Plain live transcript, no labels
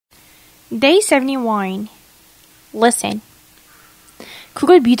Day 71. Listen.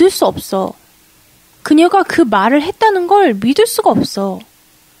 그걸 믿을 수 없어. 그녀가 그 말을 했다는 걸 믿을 수가 없어.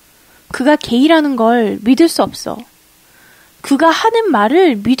 그가 게이라는 걸 믿을 수 없어. 그가 하는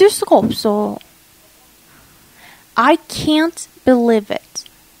말을 믿을 수가 없어. I can't believe it.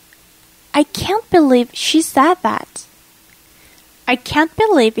 I can't believe she said that. I can't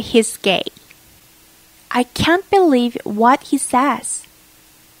believe he's gay. I can't believe what he says.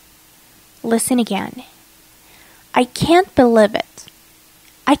 Listen again. I can't believe it.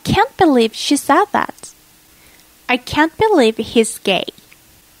 I can't believe she said that. I can't believe he's gay.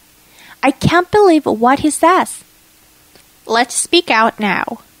 I can't believe what he says. Let's speak out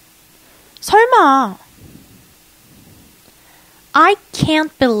now. 설마. I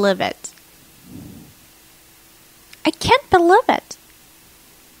can't believe it. I can't believe it.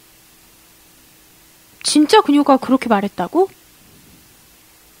 진짜 그녀가 그렇게 말했다고?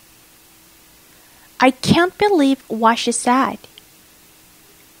 I can't believe what she said.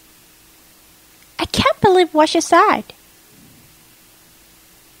 I can't believe what she said.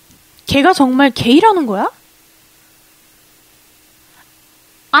 걔가 정말 게이라는 거야?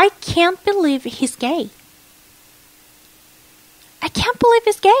 I can't believe he's gay. I can't believe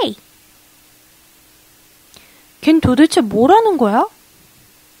he's gay. 걘 도대체 뭐라는 거야?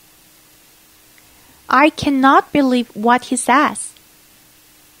 I cannot believe what he says.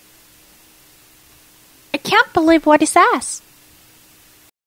 I can't believe what he says.